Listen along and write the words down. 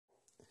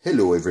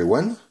Hello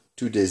everyone,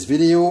 today's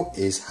video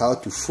is how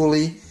to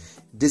fully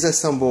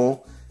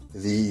disassemble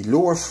the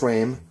lower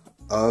frame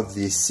of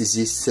the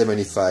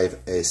CZ75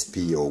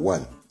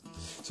 SP-01.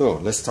 So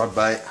let's start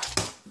by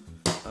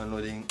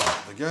unloading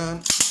the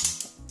gun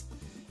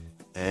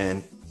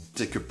and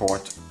take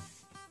apart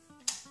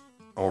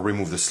or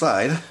remove the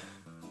slide.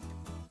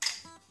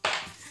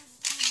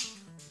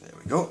 There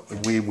we go.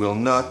 We will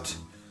not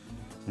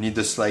need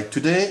the slide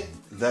today.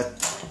 That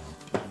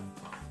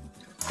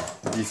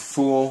the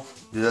full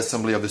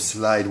disassembly of the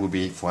slide will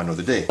be for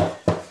another day.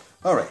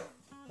 Alright,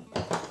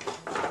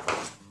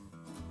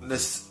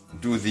 let's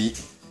do the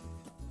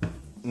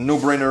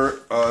no-brainer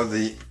of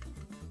the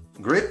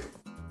grip.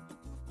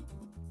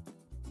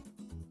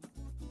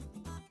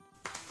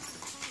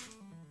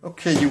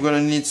 Okay, you're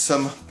gonna need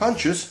some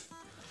punches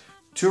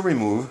to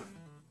remove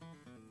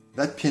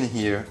that pin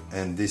here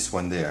and this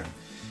one there.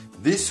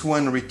 This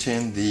one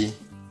retains the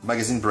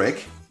magazine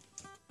brake,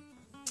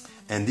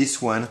 and this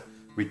one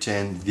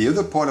retain the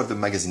other part of the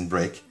magazine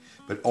brake,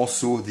 but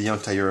also the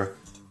entire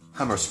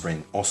hammer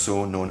spring,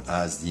 also known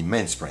as the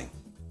mainspring.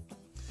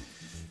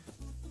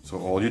 So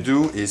all you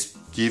do is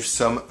give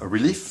some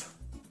relief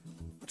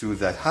to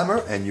that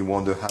hammer, and you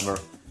want the hammer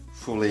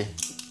fully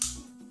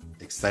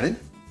extended,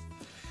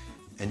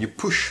 and you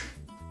push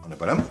on the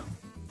bottom,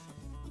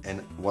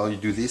 and while you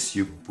do this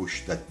you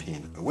push that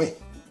pin away.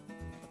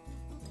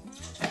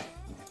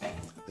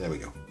 There we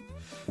go.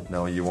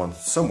 Now you want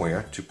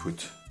somewhere to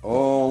put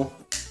all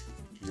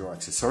your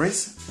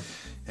accessories,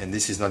 and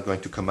this is not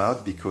going to come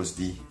out because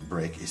the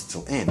brake is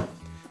still in.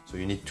 So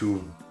you need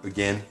to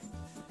again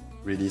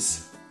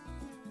release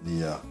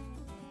the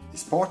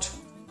this part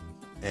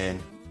and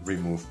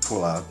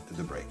pull out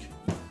the brake.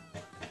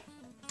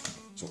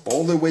 So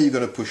all the way you're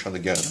going to push on the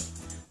gun,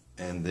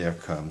 and there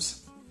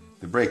comes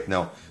the brake.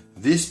 Now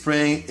this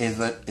spring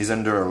is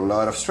under a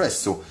lot of stress,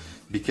 so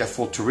be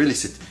careful to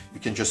release it.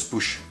 You can just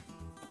push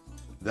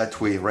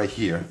that way right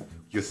here,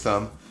 your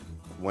thumb,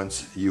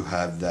 once you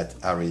have that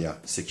area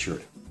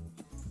secured.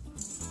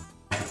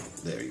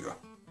 There you go.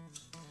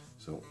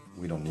 So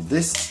we don't need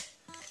this,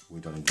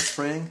 we don't need the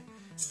spring,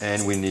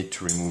 and we need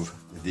to remove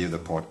the other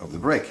part of the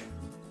brake.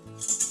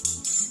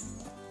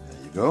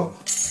 There you go.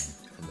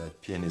 And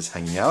that pin is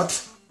hanging out.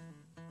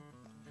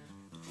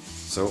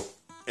 So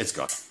it's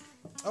gone.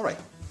 All right.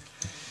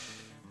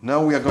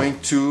 Now we are going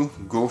to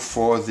go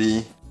for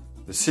the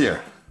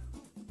sear.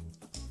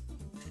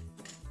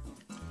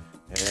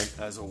 And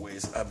as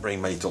always, I bring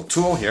my little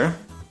tool here.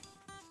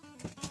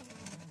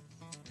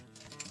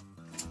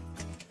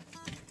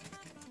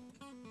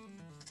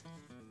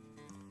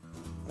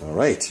 All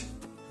right.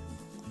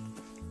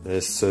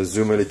 Let's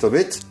zoom a little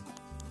bit.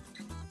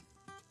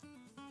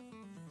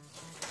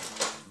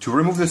 To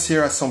remove the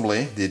sear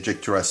assembly, the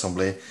ejector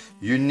assembly,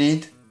 you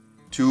need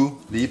to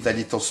leave that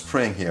little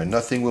spring here.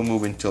 Nothing will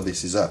move until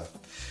this is up.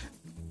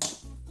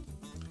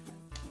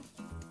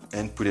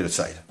 And put it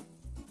aside.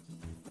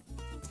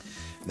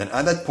 Then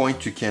at that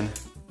point you can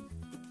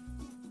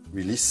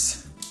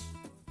release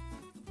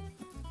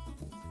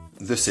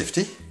the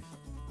safety,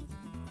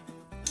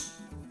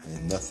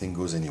 and nothing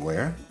goes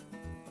anywhere.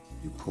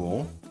 You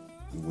pull,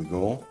 you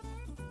wiggle,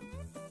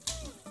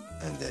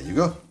 and there you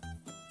go.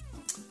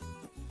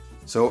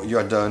 So you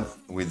are done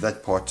with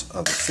that part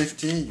of the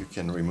safety. You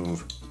can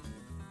remove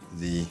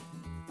the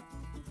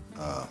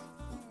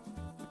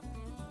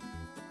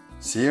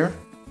sear.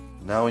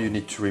 Now you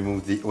need to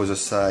remove the other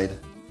side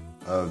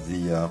of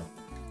the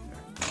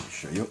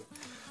show you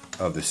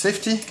of the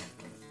safety.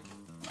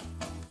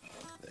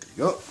 There you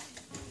go.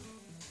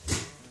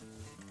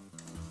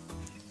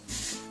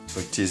 So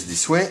it is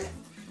this way.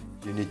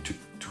 You need to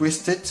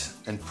twist it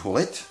and pull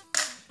it,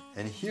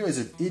 and here is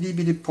an itty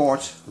bitty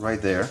part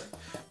right there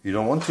you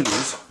don't want to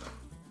lose.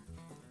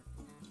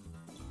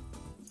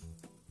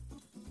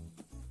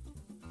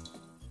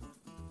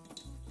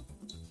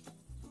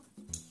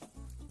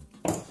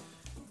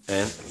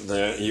 And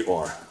there you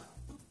are.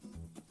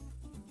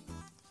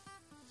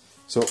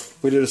 So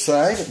put it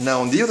aside.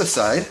 Now on the other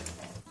side,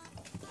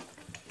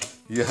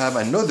 you have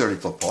another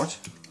little part.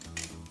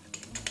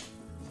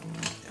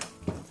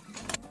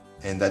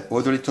 And that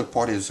other little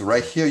part is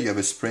right here. You have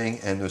a spring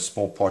and a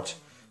small part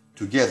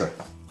together.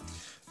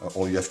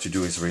 All you have to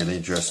do is really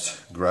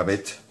just grab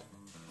it.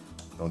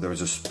 Now there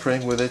is a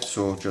spring with it,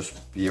 so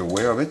just be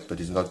aware of it, but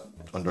it's not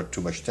under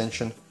too much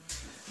tension.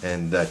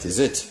 And that is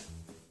it.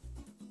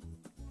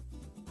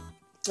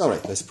 All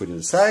right, let's put it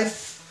aside.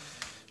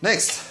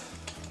 Next,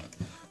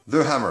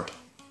 the hammer.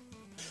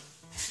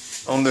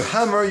 On the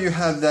hammer you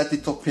have that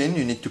little pin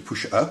you need to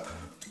push up.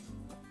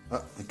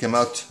 It came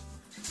out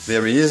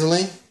very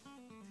easily.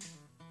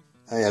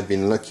 I have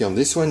been lucky on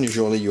this one.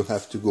 Usually you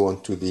have to go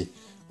onto the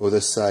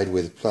other side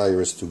with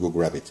pliers to go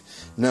grab it.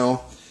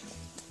 Now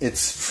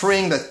it's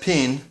freeing that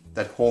pin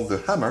that holds the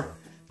hammer,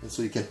 and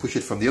so you can push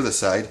it from the other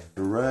side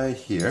right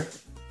here,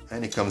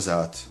 and it comes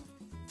out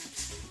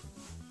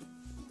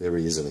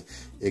very easily.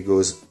 It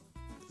goes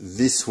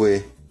this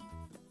way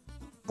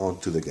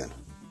onto the gun.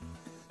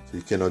 So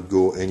you cannot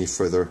go any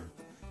further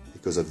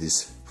because of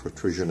this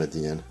protrusion at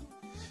the end.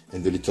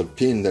 and the little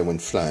pin that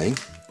went flying,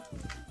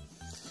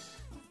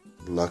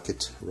 lock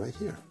it right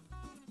here.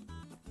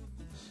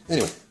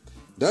 Anyway,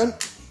 done.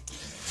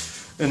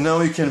 And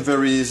now you can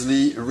very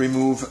easily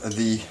remove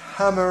the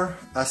hammer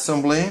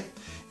assembly.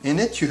 In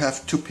it you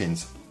have two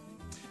pins.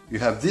 You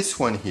have this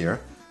one here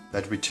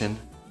that retain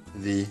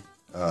the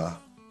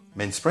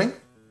mainspring.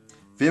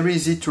 Very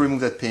easy to remove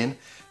that pin.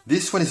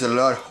 This one is a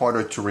lot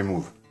harder to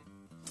remove.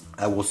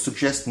 I will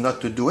suggest not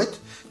to do it.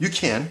 You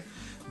can,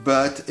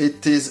 but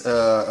it is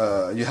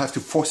you have to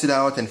force it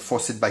out and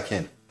force it back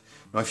in.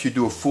 Now if you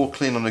do a full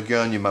clean on a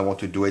gun, you might want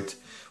to do it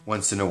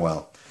once in a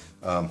while.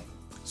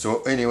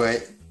 So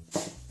anyway,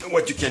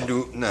 what you can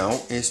do now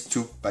is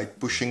to, by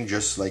pushing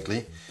just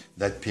slightly,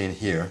 that pin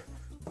here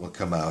will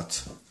come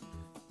out,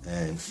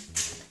 and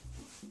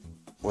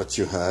what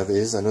you have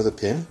is another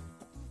pin.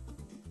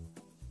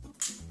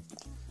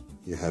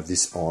 You have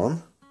this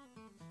arm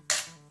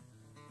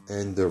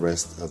and the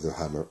rest of the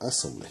hammer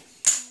assembly.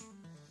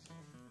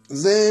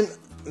 Then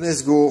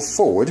let's go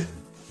forward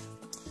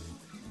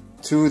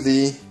to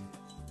the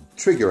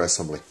trigger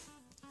assembly.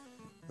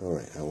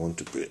 Alright, I want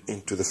to put it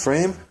into the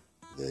frame.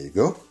 There you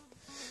go.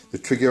 The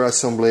trigger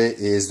assembly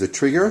is the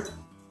trigger,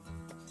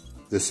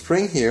 the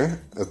spring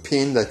here, a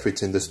pin that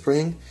retains the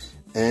spring,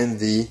 and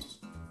the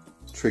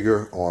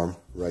trigger arm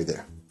right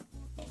there.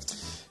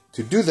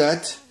 To do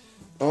that,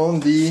 on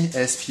the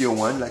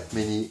SP-01, like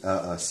many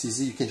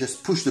CZ, you can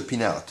just push the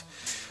pin out.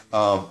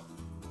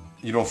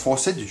 You don't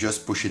force it, you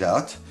just push it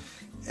out.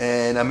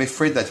 And I'm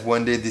afraid that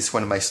one day this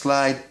one might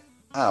slide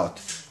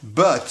out.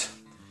 But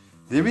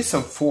there is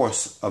some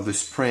force of the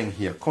spring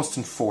here,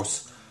 constant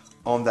force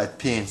on that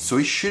pin, so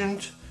it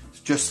shouldn't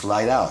just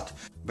slide out.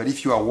 But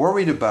if you are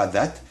worried about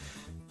that,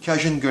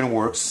 Cajun Gun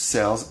Works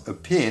sells a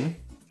pin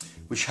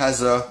which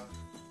has a,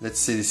 let's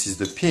say this is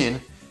the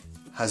pin,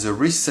 has a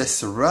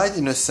recess right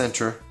in the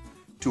center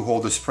to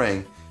hold the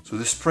spring, so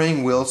the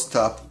spring will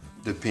stop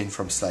the pin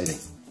from sliding.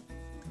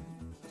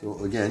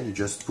 So again, you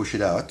just push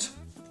it out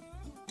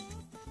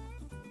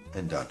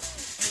and done.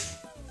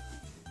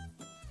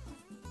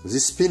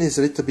 This pin is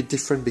a little bit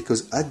different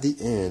because at the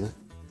end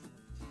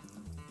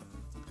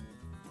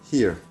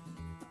here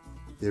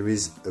there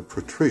is a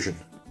protrusion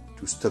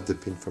to stop the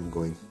pin from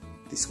going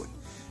this way,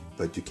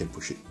 but you can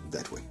push it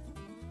that way.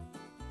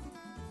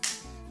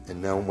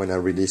 And now when I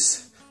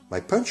release my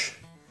punch,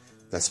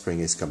 that spring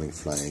is coming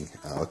flying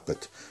out,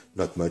 but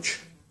not much,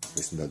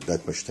 there's not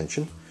that much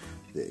tension.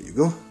 There you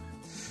go.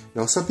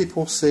 Now some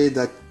people say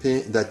that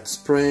that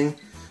spring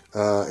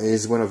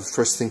is one of the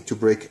first things to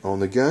break on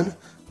the gun.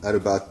 At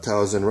about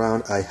 1,000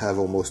 rounds, I have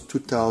almost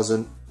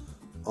 2,000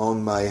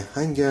 on my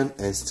handgun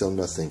and still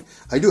nothing.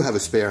 I do have a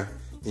spare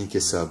in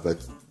case of,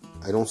 but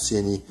I don't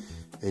see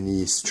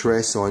any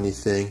stress or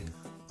anything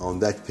on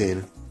that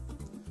pin,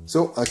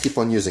 so I'll keep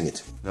on using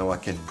it. Now I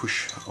can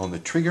push on the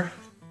trigger.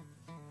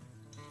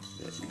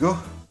 There you go.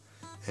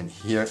 And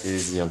here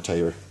is the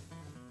entire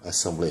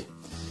assembly.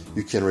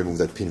 You can remove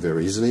that pin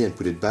very easily and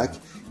put it back.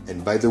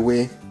 And by the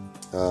way,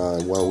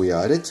 while we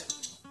are at it,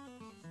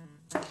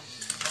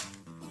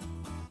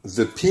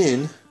 the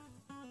pin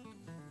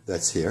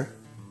that's here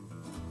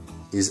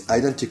is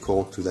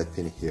identical to that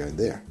pin here and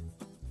there.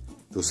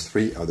 Those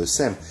three are the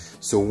same.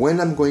 So when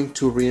I'm going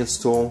to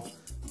reinstall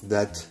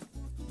that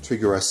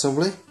trigger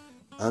assembly,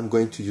 I'm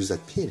going to use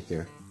that pin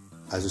here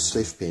as a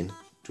slave pin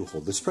to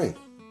hold the spring.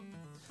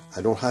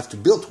 I don't have to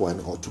build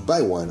one or to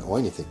buy one or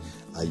anything.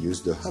 I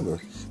use the hammer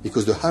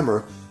because the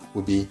hammer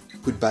will be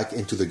put back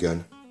into the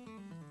gun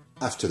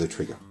after the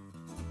trigger.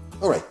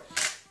 Alright,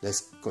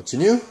 let's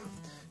continue.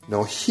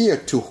 Now here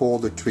to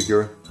hold the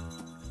trigger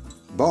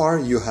bar,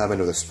 you have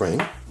another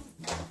spring.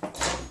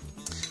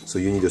 So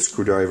you need a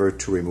screwdriver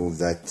to remove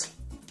that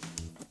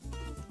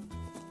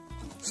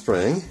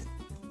spring,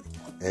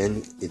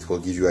 and it will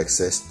give you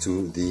access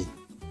to the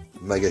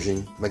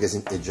magazine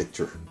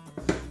ejector.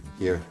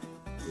 Here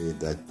is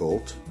that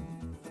bolt,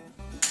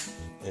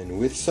 and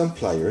with some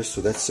pliers,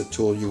 so that's a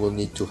tool you will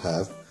need to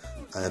have,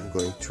 I am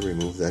going to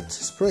remove that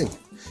spring.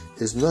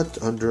 It's not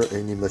under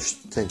any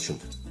much tension.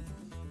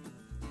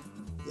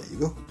 There you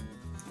go.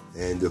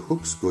 And the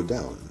hooks go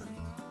down.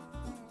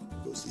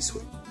 It goes this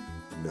way,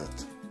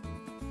 not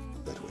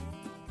that way.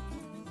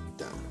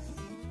 Down.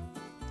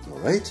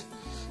 Alright.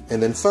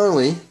 And then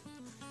finally,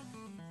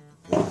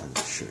 let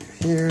me show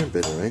you here,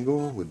 better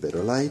angle with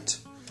better light.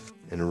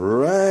 And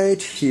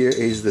right here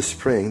is the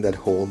spring that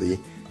holds the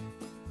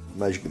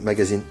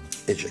magazine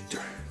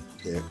ejector.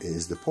 There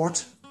is the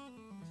port.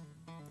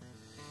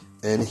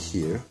 And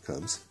here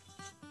comes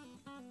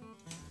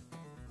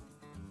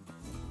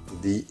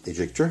the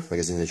ejector,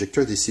 magazine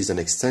ejector. This is an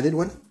extended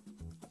one.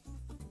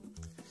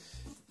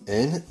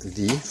 And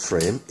the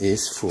frame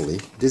is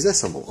fully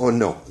disassembled. Oh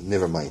no,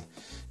 never mind.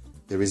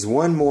 There is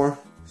one more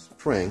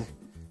spring,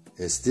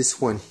 it's this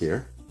one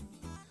here.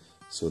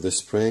 So the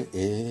spring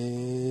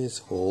is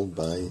held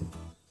by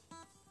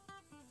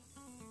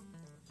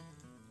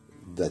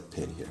that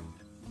pin here.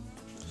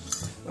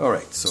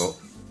 Alright, so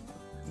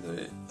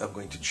I'm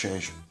going to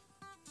change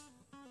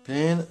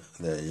pin.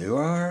 There you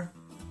are.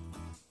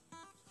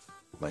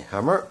 My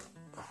hammer.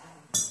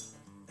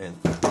 and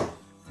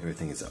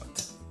everything is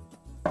out.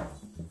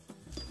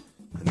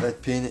 And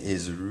that pin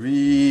is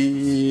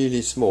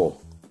really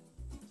small.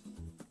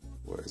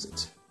 Where is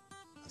it?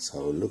 That's how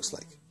it looks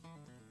like.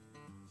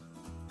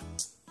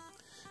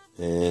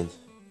 And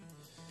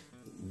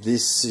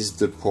this is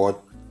the part,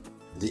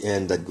 the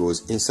end that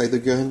goes inside the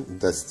gun.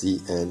 That's the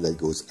end that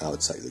goes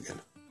outside the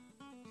gun.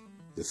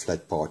 The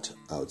flat part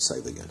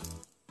outside the gun.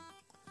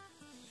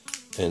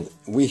 And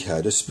we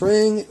had a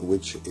spring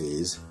which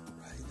is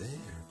right there.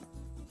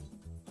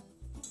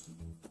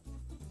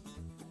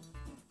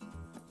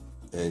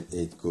 And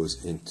it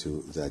goes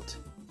into that,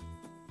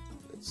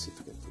 let's see if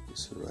we can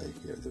focus right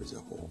here. There's a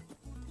hole.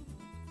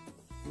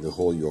 In the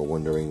hole, you are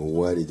wondering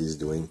what it is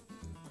doing.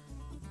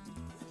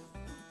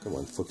 Come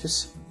on,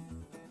 focus.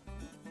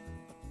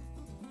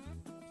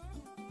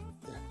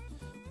 There.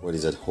 What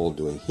is that hole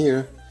doing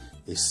here?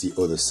 Is the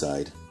other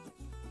side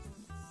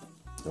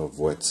of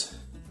what's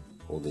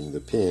holding the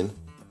pin.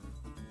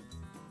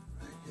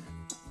 Right here.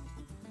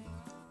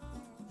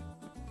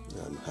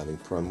 Now I'm having a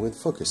problem with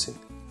focusing.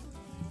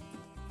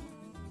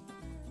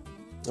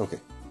 Okay,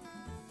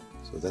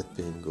 so that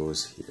pin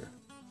goes here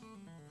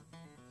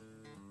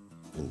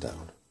and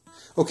down.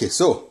 Okay,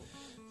 so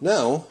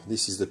now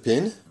this is the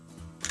pin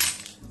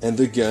and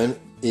the gun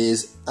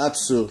is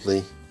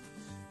absolutely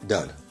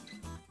done.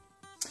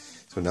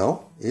 So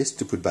now is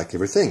to put back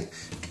everything,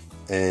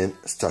 and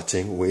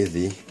starting with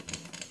the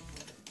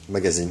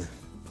magazine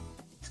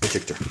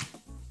ejector.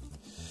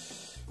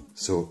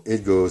 So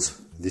it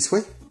goes this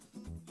way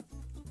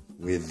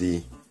with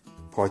the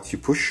part you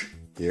push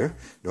here.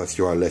 Now if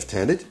you are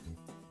left-handed,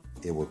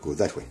 it will go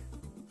that way.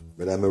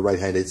 But I'm a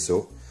right-handed,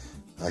 so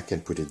I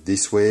can put it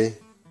this way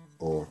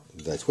or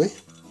that way.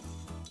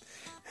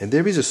 And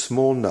there is a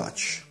small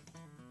notch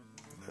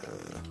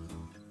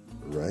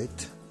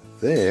right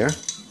there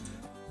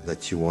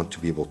that you want to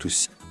be able to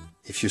see.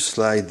 If you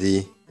slide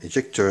the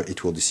ejector,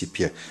 it will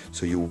disappear.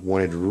 So you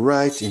want it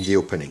right in the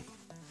opening.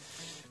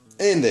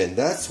 And then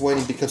that's when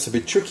it becomes a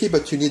bit tricky,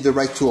 but you need the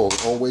right tool,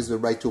 always the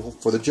right tool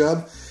for the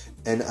job.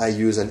 And I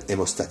use an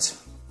Hemostat.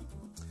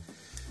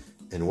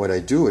 And what I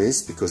do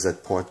is, because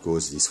that part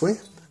goes this way,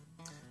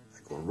 I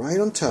go right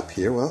on top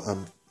here. Well, I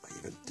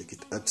even take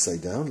it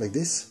upside down like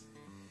this.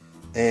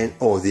 And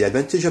oh, the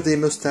advantage of the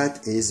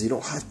Hemostat is you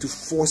don't have to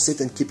force it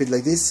and keep it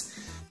like this.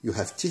 You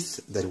have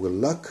teeth that will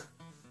lock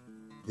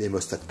the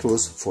Hemostat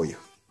close for you.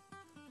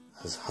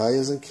 As high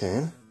as I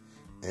can,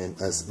 and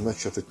as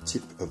much of the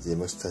tip of the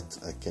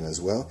Hemostat I can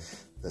as well.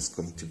 That's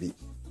going to be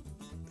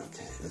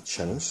a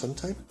challenge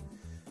sometime.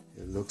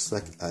 It looks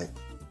like I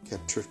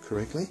captured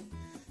correctly,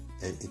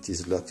 and it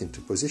is locked into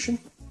position.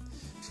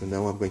 So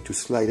now I'm going to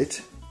slide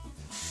it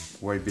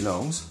where it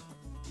belongs.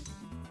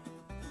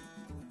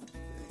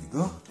 There you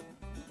go.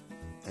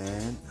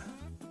 And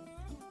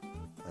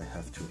I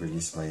have to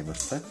release my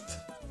Hemostat.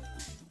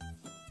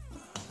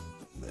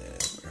 There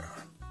we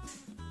are.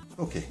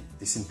 Okay,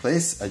 it's in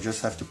place. I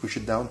just have to push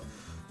it down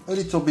a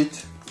little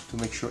bit to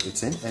make sure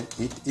it's in, and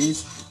it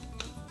is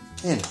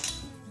in.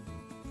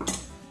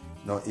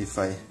 Now if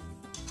I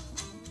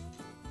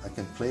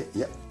can play,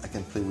 yeah, I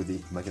can play with the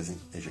magazine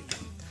ejector.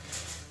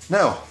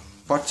 Now,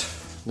 part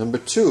number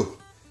 2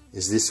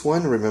 is this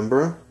one.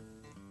 Remember,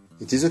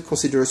 it is a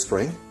considered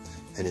spring,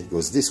 and it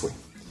goes this way.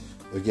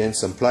 Again,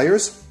 some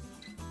pliers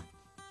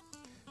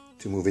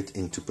to move it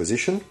into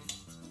position.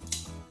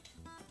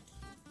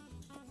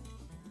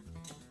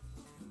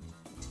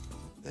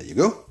 There you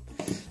go.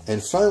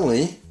 And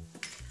finally,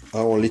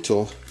 our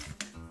little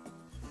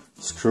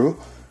screw.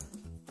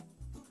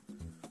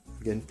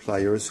 Again,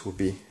 pliers will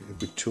be a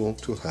good tool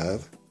to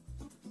have.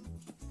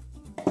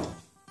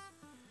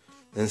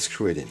 And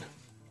screw it in.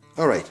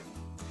 Alright,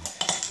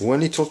 one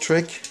little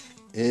trick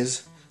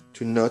is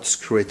to not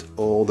screw it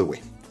all the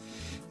way.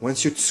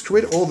 Once you screw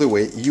it all the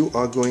way, you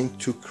are going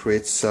to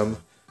create some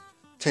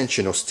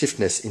tension or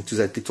stiffness into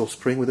that little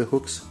spring with the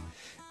hooks,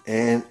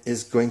 and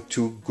it's going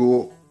to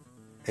go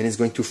and it's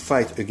going to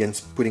fight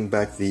against putting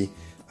back the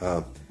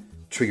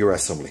trigger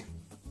assembly.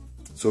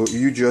 So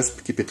you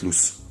just keep it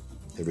loose.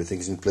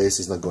 Everything's in place,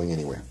 it's not going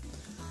anywhere.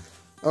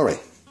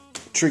 Alright,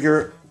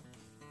 trigger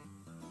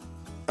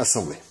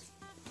assembly.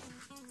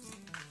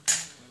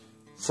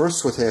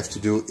 First, what I have to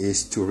do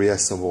is to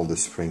reassemble the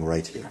spring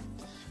right here.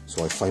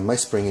 So I find my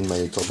spring in my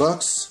little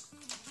box.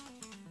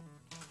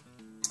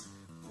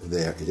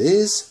 There it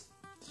is.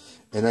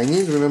 And I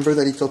need to remember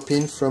that little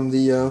pin from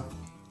the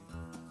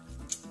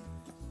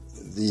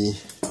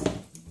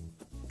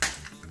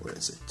where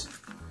is it?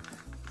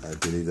 I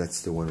believe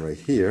that's the one right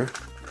here.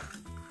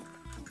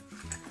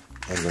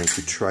 I'm going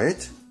to try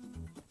it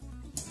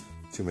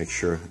to make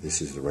sure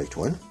this is the right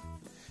one.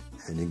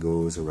 And it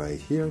goes right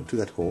here into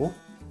that hole.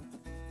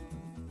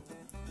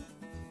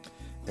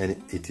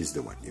 And it is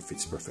the one, if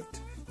it's perfect.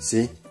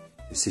 See?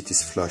 You see it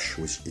is flush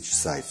with each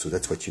side, so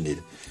that's what you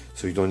need.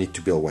 So you don't need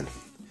to build one.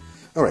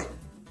 Alright,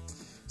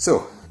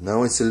 so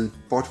now it's a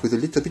part with a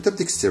little bit of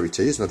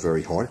dexterity, it's not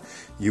very hard.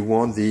 You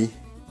want the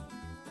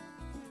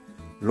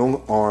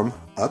long arm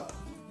up,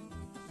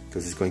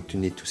 because it's going to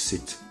need to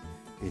sit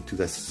into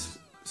that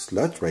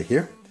slot right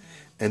here.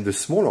 and the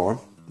small arm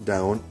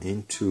down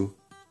into,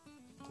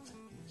 let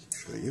me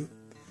show you,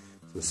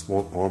 the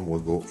small arm will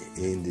go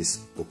in this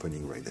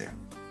opening right there.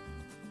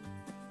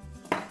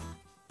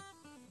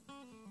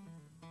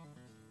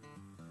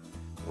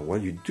 Now while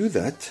you do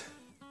that,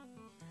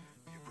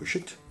 you push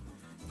it,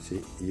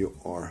 see, you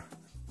are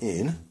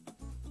in,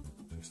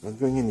 it's not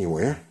going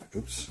anywhere,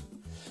 oops,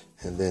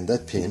 and then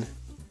that pin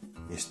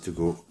is to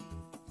go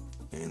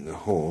in the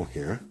hole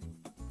here.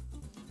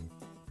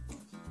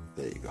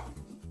 There you go.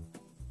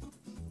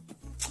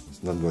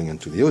 It's not going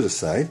onto the other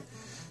side,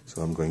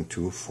 so I'm going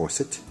to force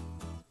it.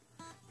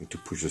 I'm going to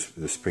push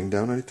the spring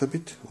down a little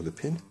bit, or the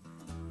pin,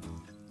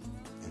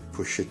 and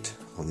push it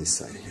on this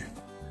side here.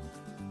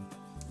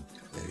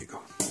 There you go.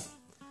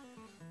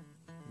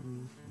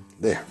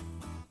 There.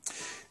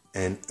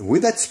 And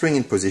with that spring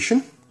in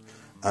position,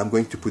 I'm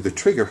going to put the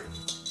trigger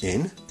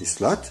in this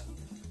slot,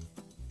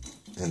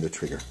 and the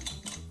trigger.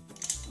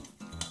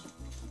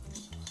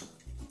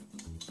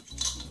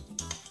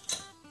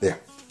 There.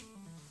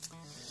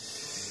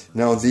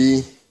 Now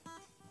the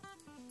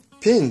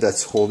pin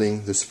that's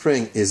holding the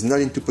spring is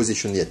not into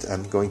position yet.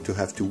 I'm going to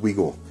have to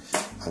wiggle.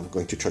 I'm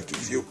going to try to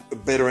give you a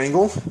better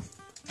angle.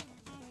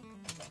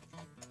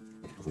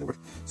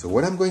 So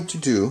what I'm going to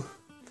do,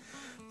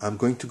 I'm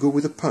going to go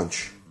with a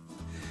punch.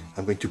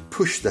 I'm going to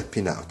push that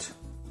pin out.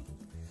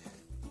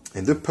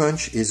 And the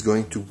punch is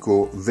going to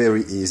go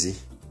very easy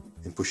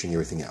in pushing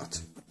everything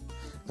out.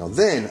 Now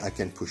then I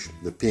can push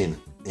the pin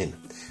in.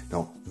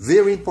 Now,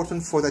 very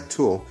important for that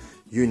tool,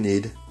 you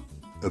need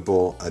a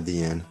ball at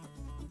the end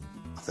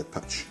of that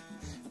punch.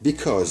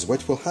 Because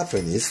what will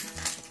happen is,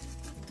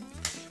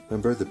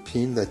 remember the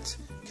pin that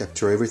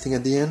captures everything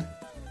at the end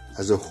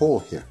has a hole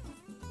here.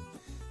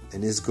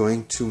 And is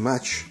going to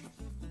match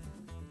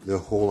the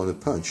hole on the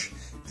punch.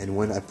 And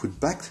when I put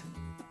back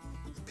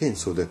the pin,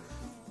 so the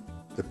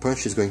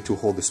punch is going to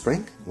hold the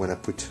spring, when I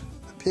put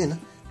the pin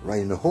right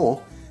in the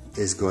hole,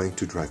 is going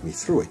to drag me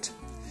through it.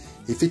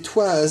 If it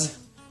was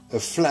a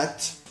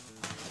flat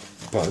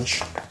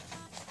punch,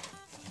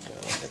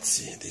 let's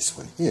see this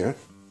one here,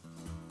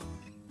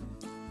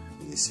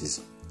 this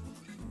is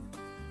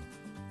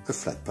a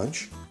flat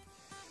punch,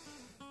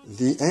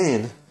 the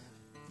end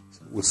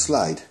will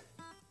slide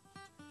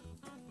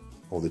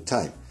all the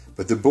time,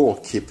 but the ball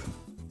keep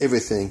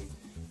everything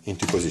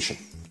into position.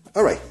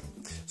 Alright,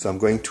 so I'm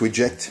going to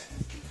eject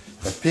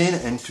a pin,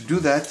 and to do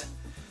that,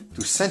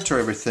 to center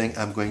everything,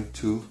 I'm going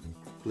to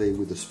play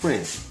with the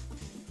spring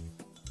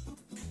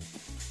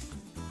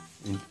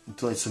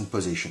until it's in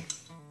position.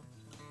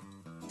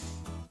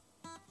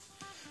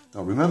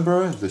 Now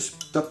remember, the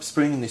top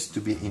spring needs to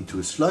be into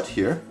a slot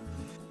here,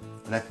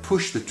 and I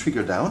push the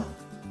trigger down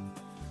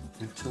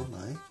until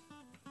my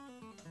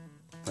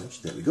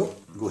punch, there we go,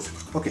 go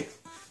through. Okay,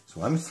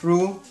 so I'm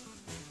through,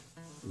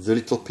 the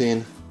little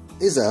pin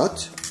is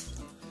out.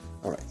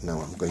 Alright, now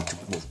I'm going to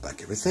move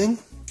back everything.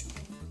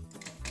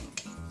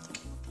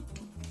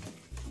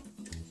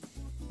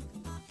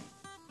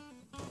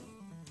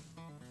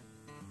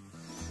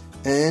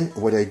 And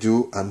what I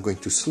do, I'm going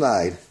to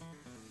slide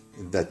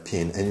that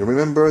pin. And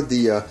remember,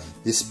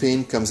 this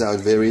pin comes out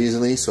very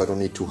easily, so I don't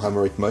need to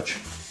hammer it much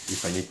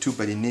if I need to,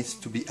 but it needs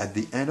to be at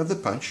the end of the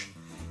punch.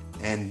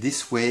 And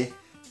this way,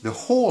 the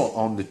hole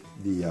on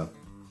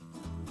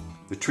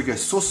the trigger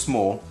is so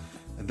small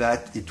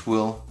that it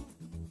will,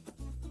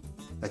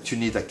 that you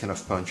need that kind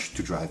of punch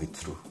to drive it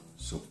through.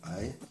 So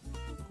I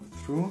go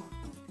through,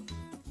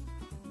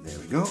 there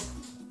we go,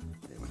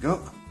 there we go.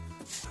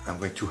 I'm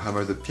going to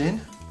hammer the pin.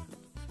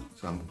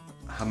 So I'm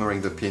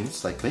hammering the pin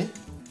slightly,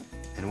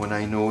 and when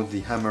I know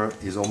the hammer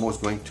is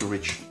almost going to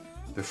reach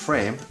the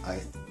frame, I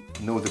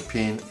know the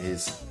pin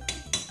is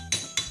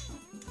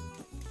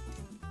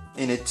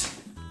in it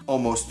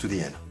almost to the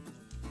end.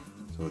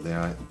 So there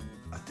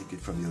I take it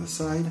from the other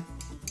side.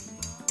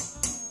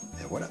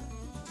 There, voila.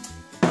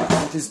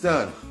 It is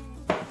done.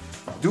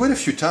 Do it a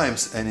few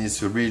times and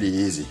it's really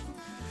easy.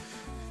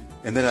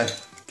 And then I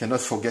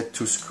cannot forget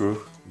to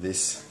screw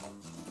this.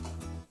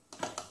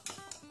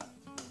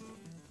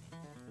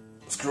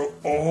 Screw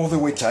all the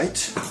way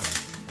tight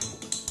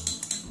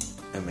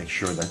and make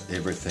sure that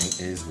everything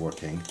is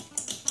working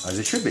as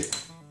it should be.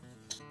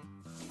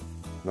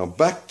 Now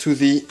back to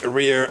the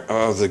rear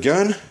of the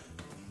gun,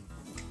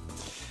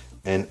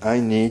 and I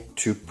need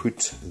to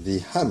put the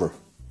hammer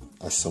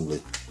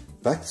assembly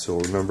back. So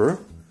remember,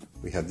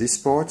 we have this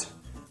part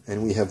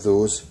and we have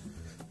those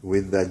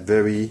with that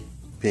very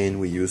pin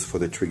we use for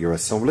the trigger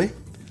assembly,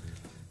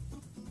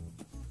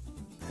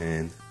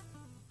 and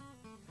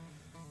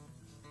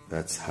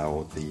that's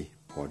how the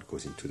part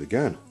goes into the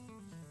gun.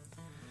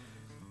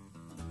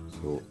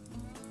 So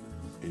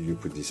you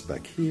put this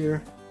back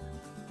here,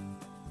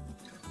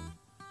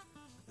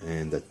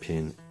 and that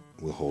pin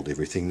will hold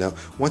everything. Now,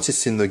 once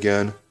it's in the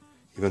gun,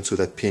 even so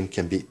that pin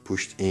can be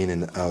pushed in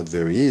and out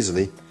very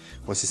easily,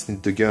 once it's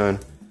in the gun,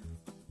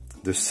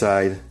 the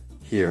side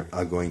here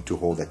are going to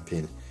hold that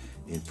pin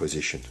in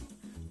position.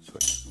 So I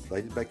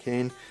slide it back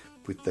in,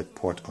 put that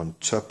part on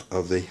top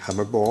of the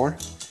hammer bar,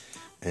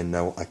 and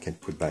now I can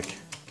put back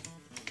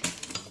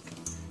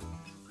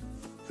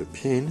the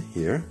pin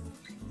here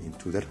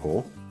into that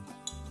hole.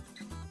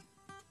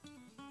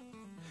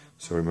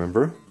 So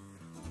remember,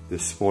 the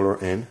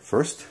smaller end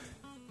first.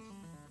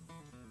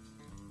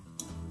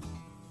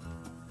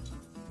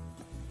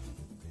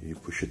 You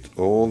push it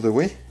all the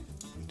way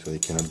until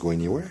it cannot go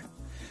anywhere.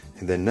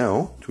 And then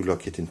now, to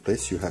lock it in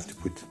place, you have to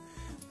put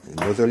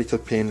another little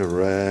pin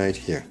right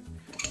here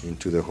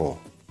into the hole.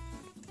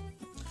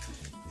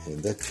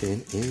 And that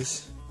pin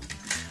is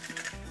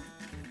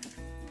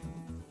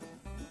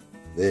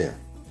there.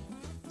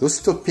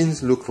 Those little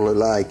pins look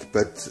alike,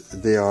 but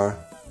they are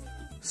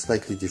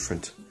slightly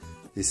different.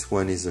 This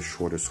one is the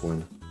shortest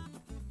one.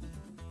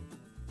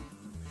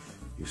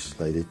 You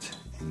slide it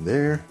in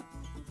there.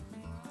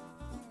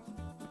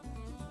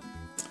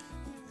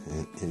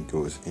 And it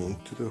goes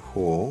into the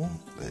hole.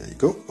 There you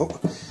go.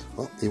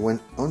 Oh, it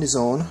went on its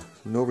own.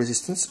 No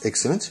resistance.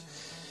 Excellent.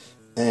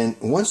 And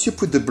once you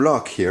put the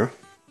block here,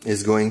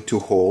 it's going to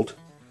hold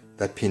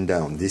that pin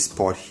down. This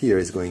part here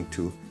is going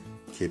to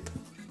keep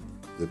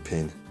the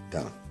pin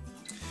down.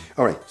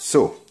 Alright,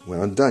 so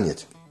we're not done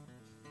yet.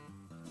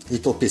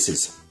 Little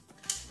pieces.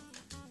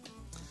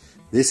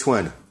 This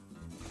one,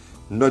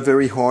 not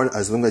very hard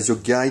as long as you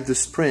guide the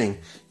spring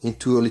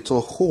into a little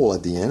hole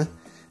at the end,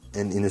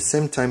 and in the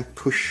same time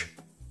push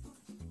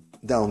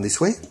down this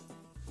way.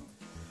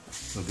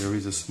 So there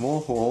is a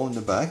small hole in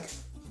the back,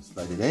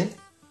 slide it in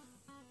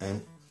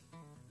and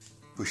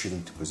push it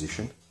into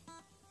position.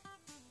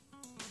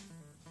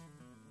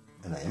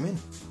 And I am in.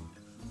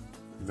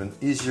 Even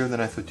easier than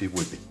I thought it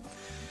would be.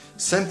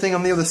 Same thing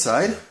on the other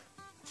side.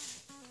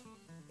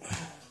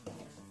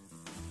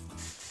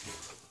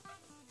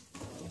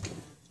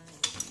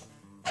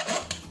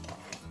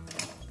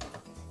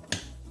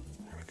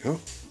 There we go.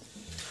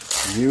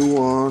 You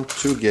want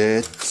to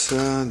get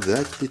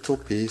that little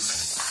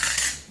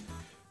piece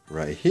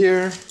right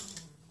here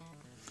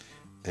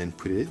and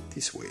put it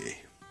this way.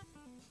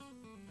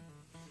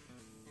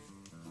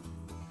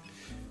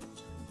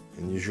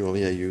 And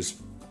usually I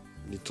use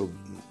little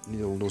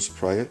those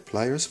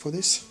pliers for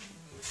this.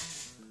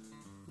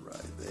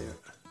 Right there.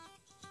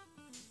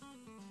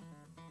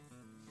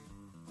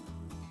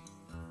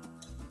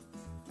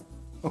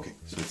 Okay,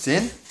 so it's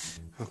in.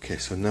 Okay,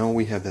 so now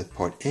we have that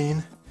part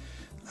in.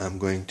 I'm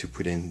going to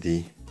put in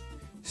the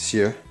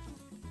sear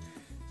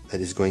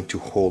that is going to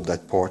hold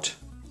that part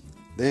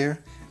there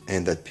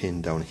and that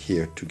pin down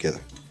here together.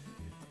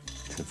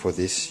 And for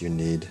this you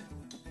need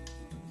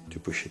to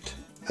push it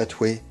that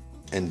way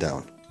and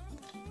down.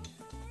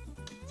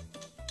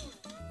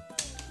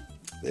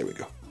 There we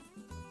go.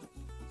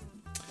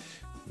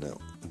 Now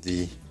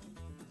the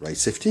right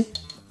safety.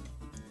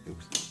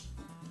 Oops.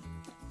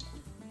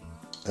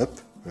 Up,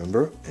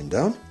 remember, and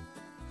down.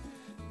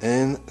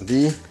 And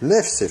the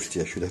left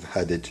safety, I should have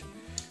had it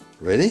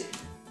ready.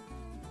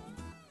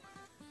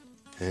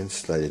 And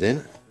slide it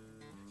in,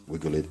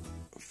 wiggle it,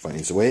 find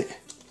its way.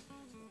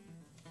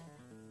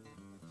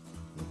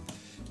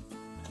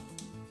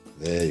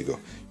 There you go.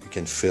 You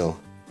can feel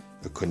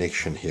a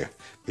connection here.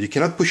 But you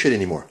cannot push it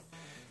anymore,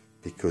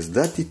 because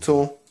that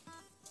little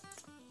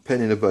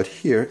pen in the butt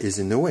here is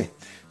in the way.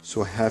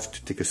 So I have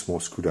to take a small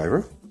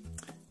screwdriver,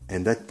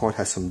 and that part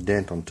has some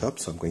dent on top,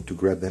 so I'm going to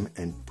grab them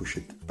and push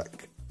it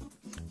back.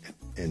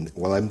 And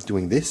while I'm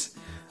doing this,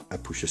 I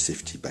push the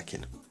safety back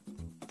in,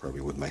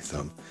 probably with my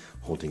thumb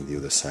holding the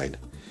other side.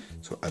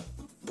 So I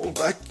pull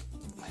back.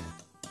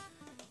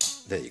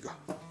 There you go.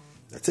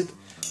 That's it.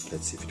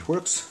 Let's see if it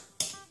works.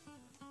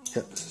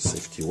 Yeah,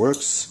 safety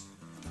works.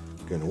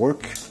 Gonna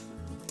work.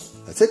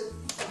 That's it.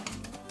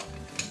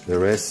 The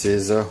rest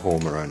is a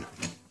home run.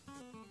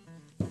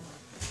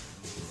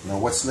 Now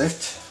what's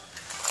left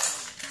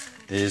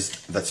is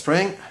that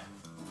spring.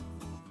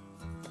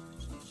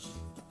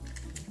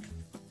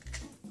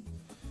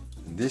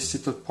 This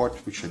little part,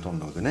 which I don't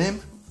know the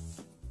name.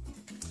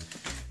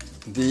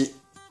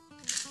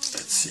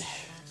 Let's see,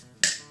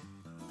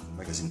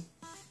 magazine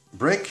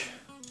brake.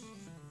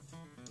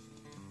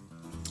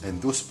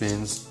 And those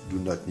pins do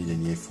not need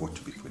any effort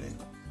to be put in.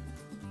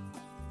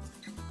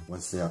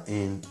 Once they are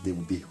in, they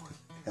will be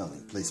held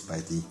in place by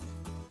the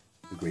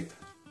grip.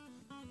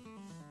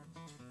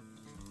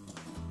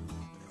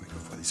 There we go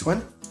for this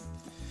one.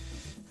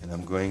 And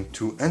I'm going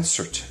to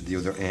insert the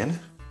other end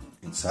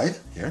inside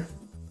here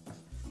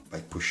by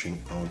pushing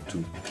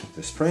onto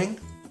the spring.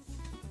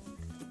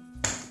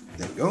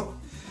 There we go.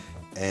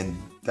 And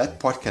that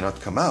part cannot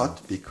come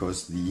out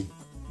because the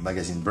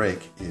magazine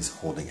brake is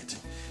holding it.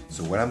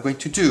 So what I'm going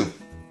to do,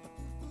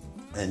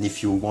 and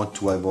if you want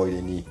to avoid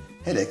any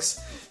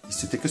headaches, is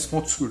to take a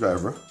small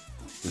screwdriver,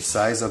 the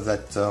size of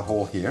that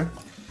hole here,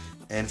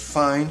 and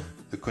find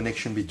the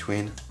connection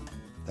between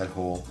that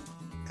hole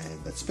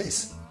and that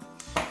space.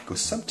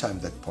 Because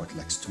sometimes that part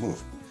likes to move.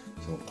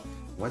 So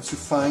once you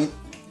find,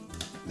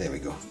 there we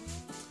go,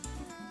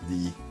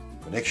 the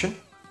connection,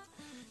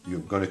 you're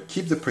going to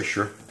keep the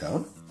pressure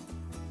down,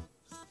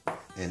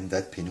 and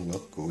that pin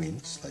will go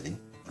in sliding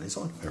on its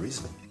own very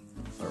easily.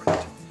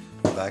 Alright,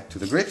 back to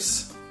the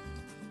grips.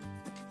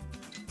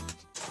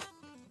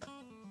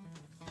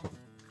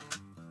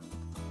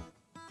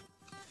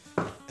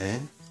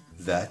 And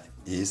that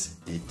is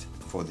it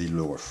for the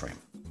lower frame.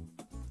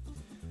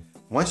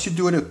 Once you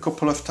do it a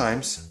couple of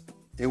times,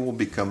 it will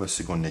become a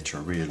second nature,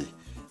 really.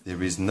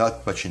 There is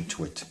not much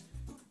into it.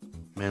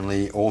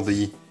 Mainly all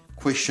the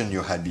question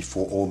you had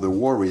before, all the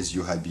worries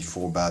you had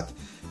before about,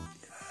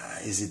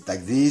 is it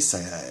like this?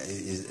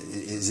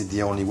 Is it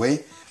the only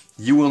way?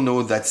 You will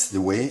know that's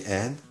the way,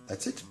 and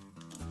that's it.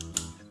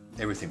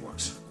 Everything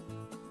works.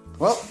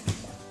 Well,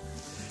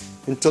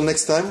 until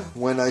next time,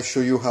 when I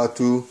show you how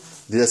to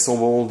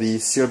disassemble the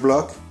seal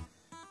block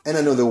and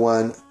another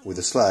one with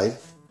a slide.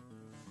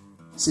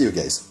 See you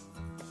guys.